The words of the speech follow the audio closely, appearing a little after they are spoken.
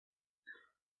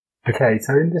Okay,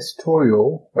 so in this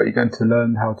tutorial, what you're going to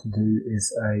learn how to do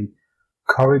is a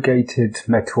corrugated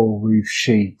metal roof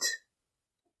sheet,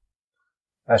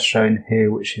 as shown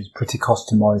here, which is pretty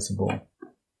customizable,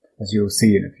 as you'll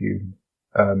see in a few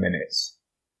minutes.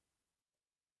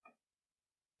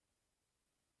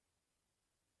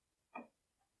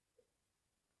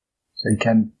 So you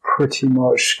can pretty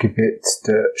much give it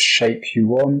the shape you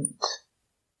want,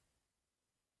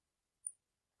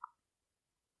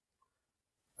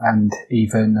 and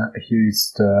even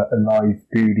use the live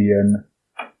boolean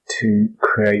to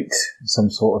create some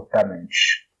sort of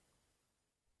damage.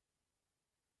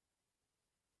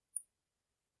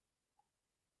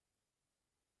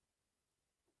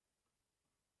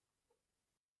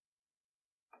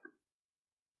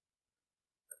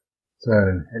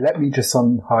 So let me just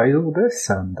unhide all this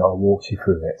and I'll walk you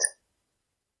through it.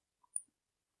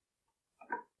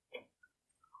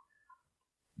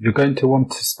 You're going to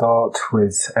want to start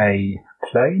with a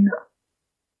plane.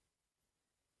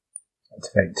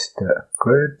 Activate the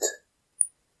grid.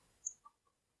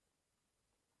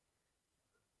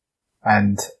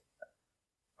 And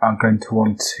I'm going to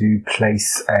want to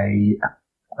place a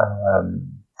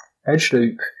edge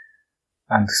loop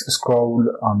and scroll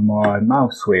on my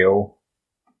mouse wheel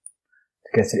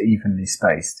to get it evenly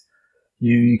spaced.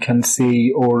 You can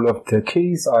see all of the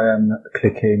keys I am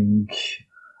clicking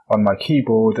on my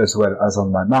keyboard as well as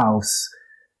on my mouse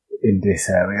in this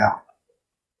area.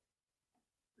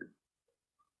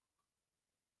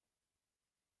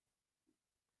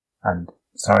 And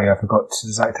sorry, I forgot to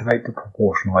deactivate the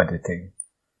proportional editing,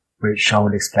 which I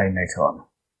will explain later on.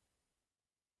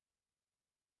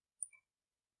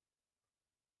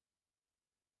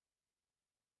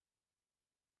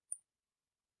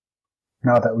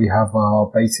 Now that we have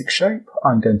our basic shape,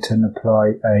 I'm going to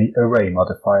apply an array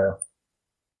modifier.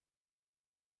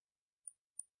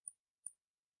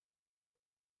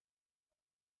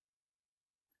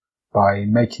 By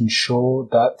making sure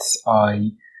that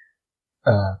I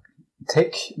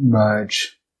tick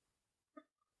merge,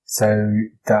 so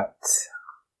that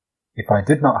if I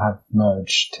did not have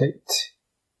merge ticked,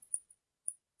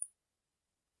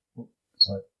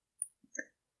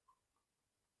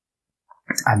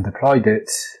 and applied it,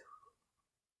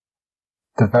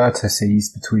 the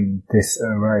vertices between this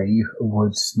array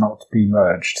would not be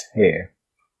merged here,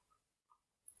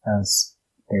 as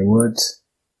they would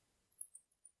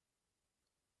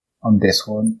on this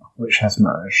one, which has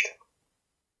merged.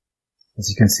 As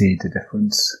you can see the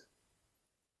difference.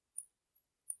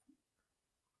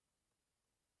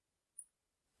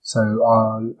 So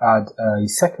I'll add a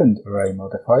second array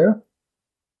modifier,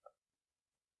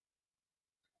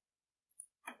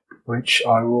 which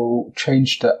I will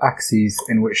change the axes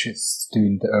in which it's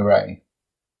doing the array.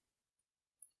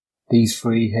 These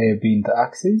three here being the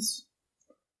axes,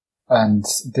 and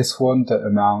this one the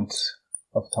amount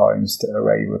of times the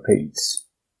array repeats.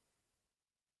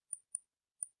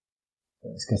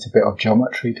 Let's get a bit of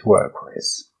geometry to work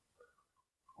with.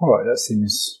 Alright, that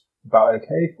seems about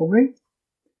okay for me.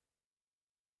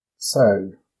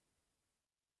 So,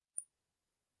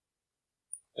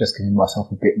 just giving myself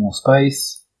a bit more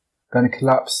space. I'm going to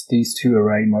collapse these two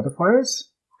array modifiers,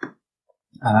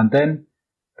 and I'm then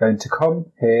going to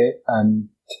come here and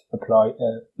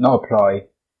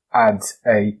add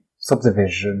a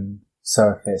subdivision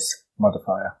surface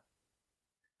modifier.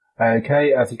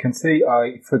 Okay, as you can see,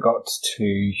 I forgot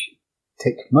to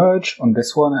tick merge on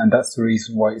this one, and that's the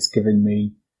reason why it's giving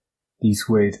me these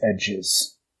weird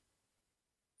edges.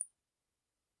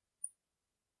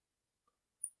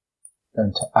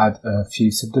 Going to add a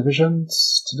few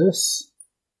subdivisions to this.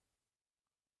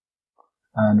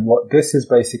 And what this is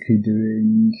basically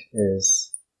doing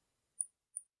is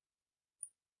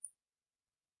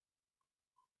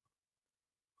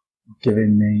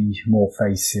giving me more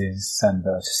faces and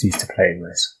vertices to play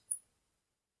with.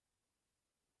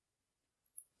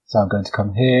 So I'm going to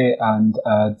come here and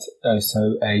add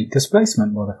also a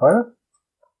displacement modifier,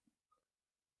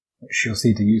 which you'll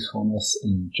see the usefulness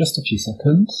in just a few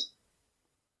seconds.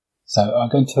 So I'm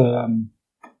going to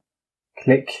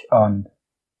click on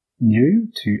New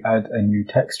to add a new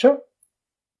texture.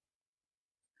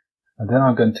 And then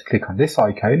I'm going to click on this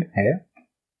icon here,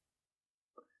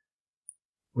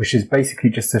 which is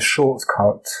basically just a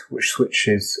shortcut which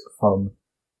switches from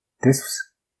this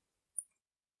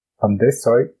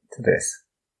to this.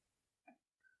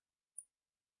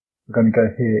 We're going to go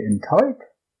here in type,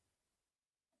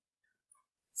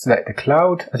 select the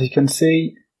cloud. As you can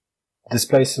see, the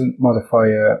displacement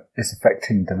modifier is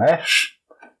affecting the mesh.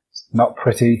 It's not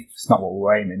pretty, it's not what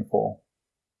we're aiming for.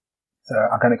 So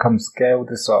I'm going to come scale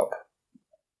this up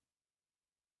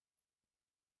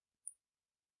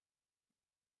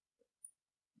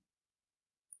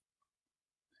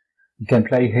You can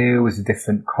play here with the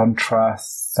different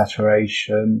contrast,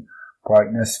 saturation,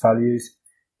 brightness values.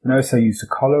 You can also use the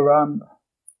color ramp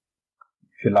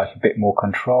if you like a bit more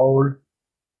control.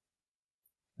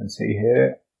 You can see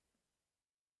here,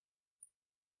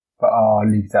 but I'll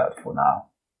leave that for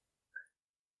now.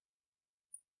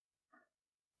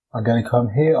 I'm going to come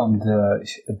here on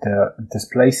the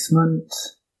displacement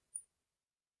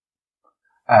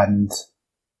and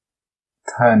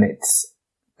turn it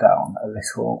down a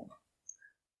little,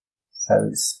 so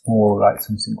it's more like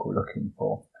something we're looking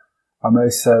for. I'm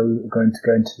also going to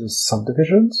go into the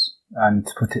subdivisions and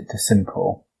put it to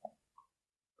simple.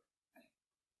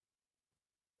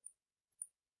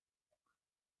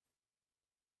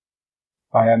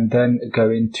 I am then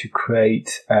going to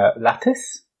create a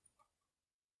lattice.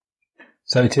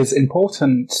 So it is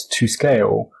important to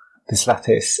scale this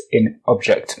lattice in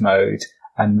object mode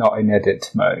and not in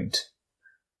edit mode.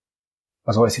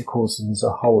 Otherwise it causes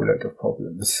a whole load of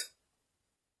problems.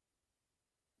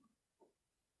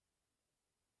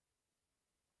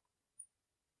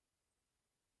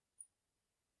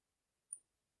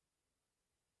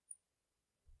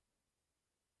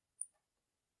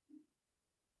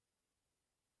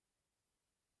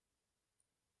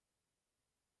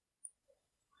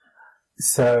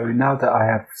 So now that I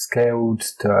have scaled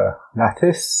the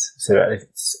lattice so that it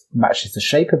matches the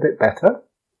shape a bit better.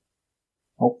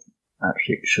 Oh,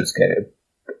 actually it should scale it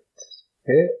a bit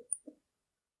here.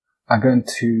 I'm going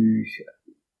to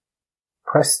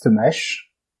press the mesh,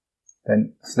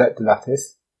 then select the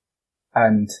lattice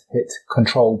and hit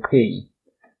Ctrl P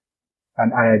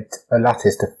and add a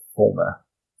lattice deformer,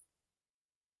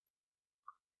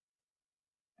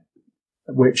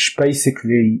 which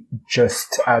basically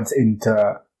just adds in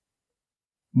the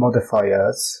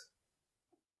modifiers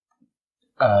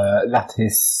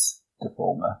lattice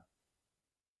deformer,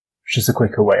 which is a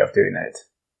quicker way of doing it.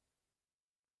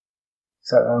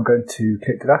 So I'm going to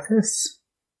click the lattice,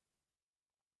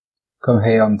 come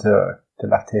here onto the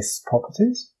lattice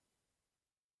properties,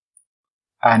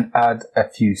 and add a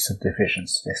few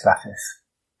subdivisions to this lattice.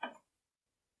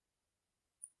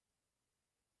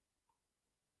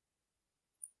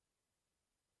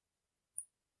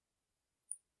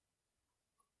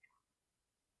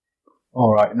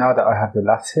 Alright, now that I have the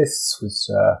lattice with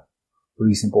a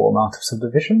reasonable amount of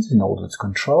subdivisions in order to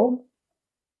control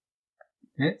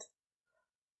it,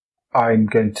 I'm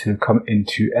going to come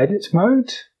into edit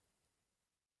mode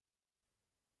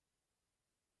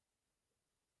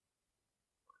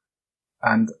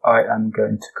and I am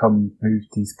going to move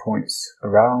these points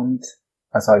around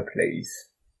as I please.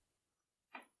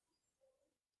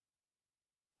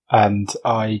 And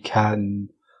I can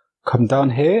come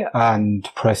down here and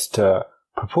press the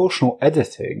proportional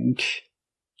editing,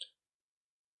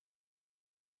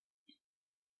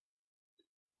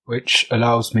 which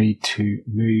allows me to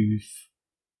move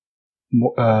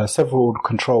several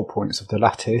control points of the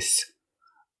lattice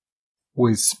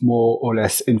with more or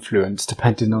less influence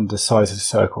depending on the size of the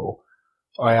circle.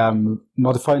 I am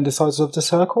modifying the size of the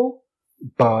circle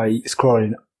by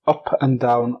scrolling up and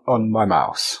down on my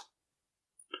mouse.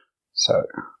 So,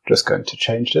 just going to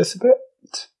change this a bit.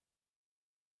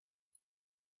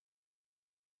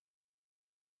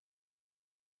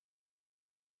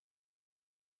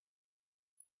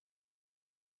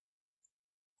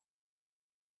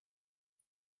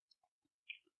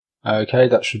 Okay,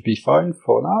 that should be fine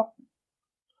for now.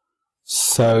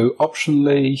 So,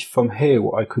 optionally from here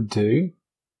what I could do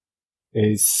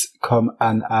is come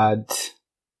and add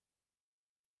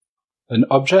an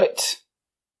object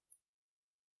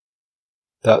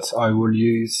that I will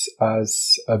use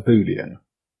as a boolean.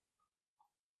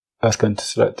 First going to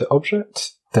select the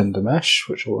object, then the mesh,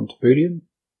 which I want a boolean,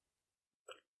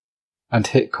 and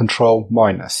hit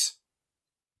Ctrl-.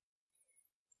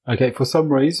 Okay, for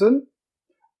some reason,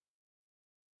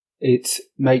 it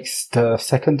makes the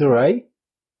second array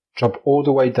jump all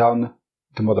the way down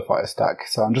the modifier stack.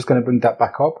 So I'm just going to bring that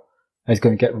back up, and it's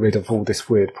going to get rid of all these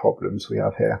weird problems we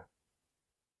have here.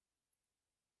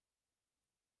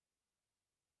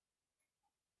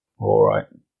 Alright.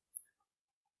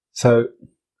 So,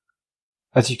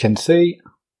 as you can see,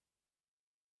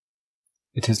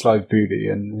 it is live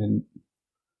boolean in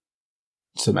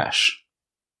the mesh.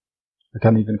 I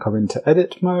can even come into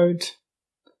edit mode,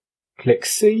 click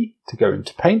C to go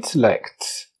into paint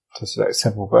select to select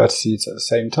several vertices at the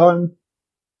same time.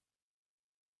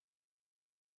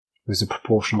 With the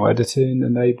proportional editing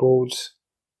enabled,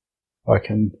 I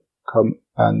can come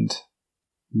and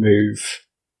move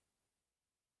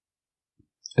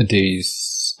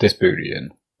this boolean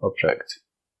object,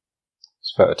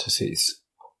 its vertices.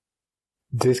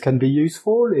 This can be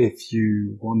useful if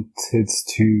you wanted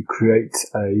to create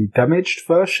a damaged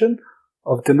version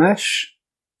of the mesh,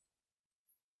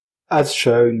 as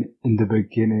shown in the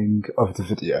beginning of the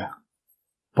video.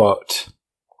 But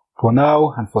for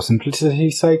now, and for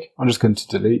simplicity's sake, I'm just going to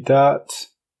delete that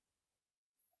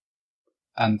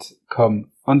and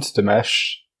come onto the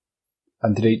mesh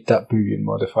and delete that Boolean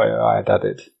modifier I had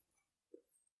added.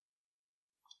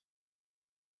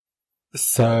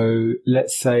 So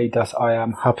let's say that I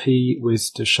am happy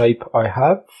with the shape I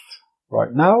have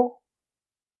right now.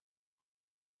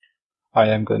 I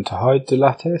am going to hide the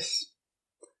lattice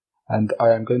and I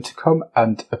am going to come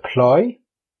and apply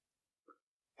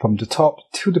from the top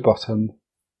to the bottom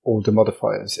all the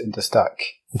modifiers in the stack.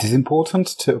 It is important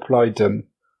to apply them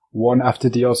one after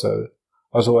the other,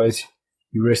 otherwise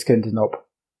you risk ending up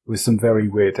with some very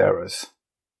weird errors.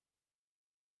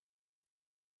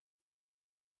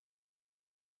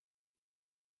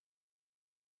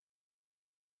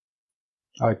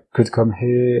 I could come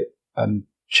here and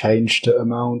change the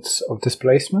amount of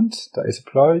displacement that is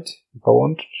applied if I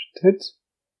wanted,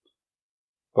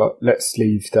 but let's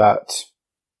leave that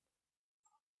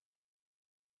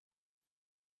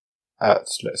at,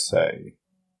 let's say,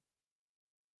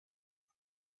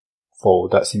 4.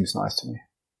 That seems nice to me.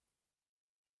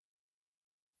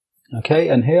 Okay,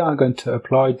 and here I'm going to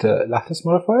apply the lattice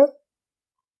modifier,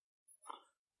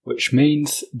 which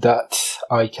means that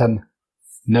I can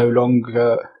no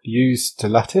longer use the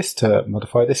lattice to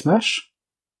modify this mesh.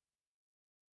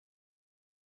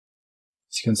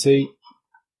 As you can see,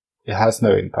 it has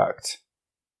no impact.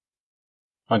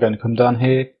 I'm going to come down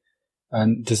here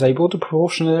and disable the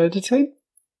proportional editing.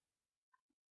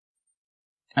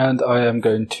 And I am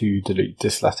going to delete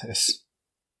this lattice.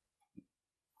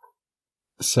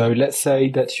 So let's say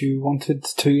that you wanted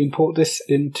to import this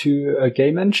into a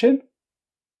game engine.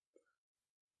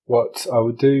 What I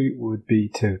would do would be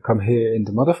to come here in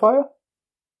the modifier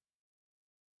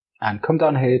and come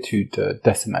down here to the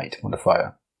decimate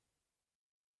modifier.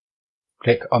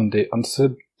 Click on the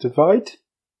unsubdivide.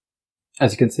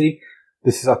 As you can see,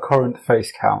 this is our current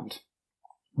face count,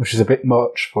 which is a bit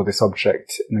much for this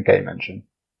object in the game engine.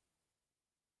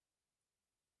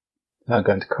 Now I'm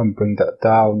going to come bring that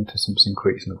down to something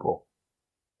reasonable.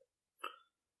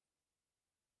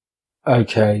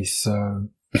 Okay, so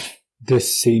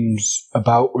this seems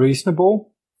about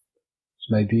reasonable. It's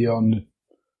maybe on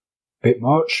a bit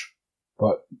much,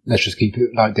 but let's just keep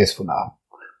it like this for now.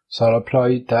 So I'll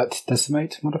apply that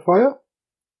decimate modifier.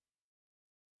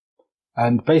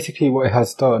 And basically what it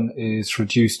has done is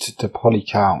reduced the poly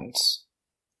counts.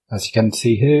 As you can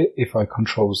see here, if I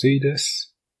Ctrl Z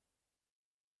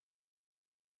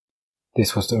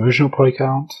this was the original poly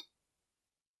count.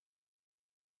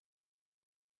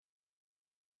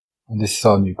 And this is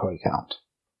our new poly count.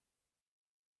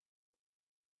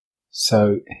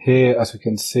 So here, as we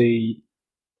can see,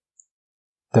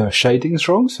 the shading is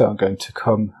wrong. So I'm going to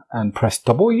come and press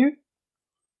W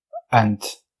and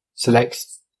select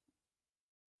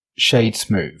Shade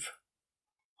Smooth,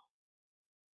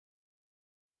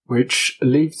 which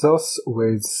leaves us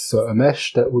with a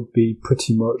mesh that would be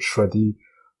pretty much ready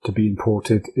to be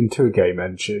imported into a game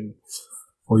engine.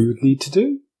 All you would need to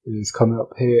do is come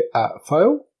up here at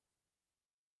File,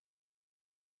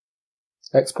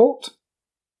 Export,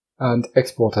 and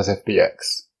Export as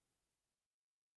FBX.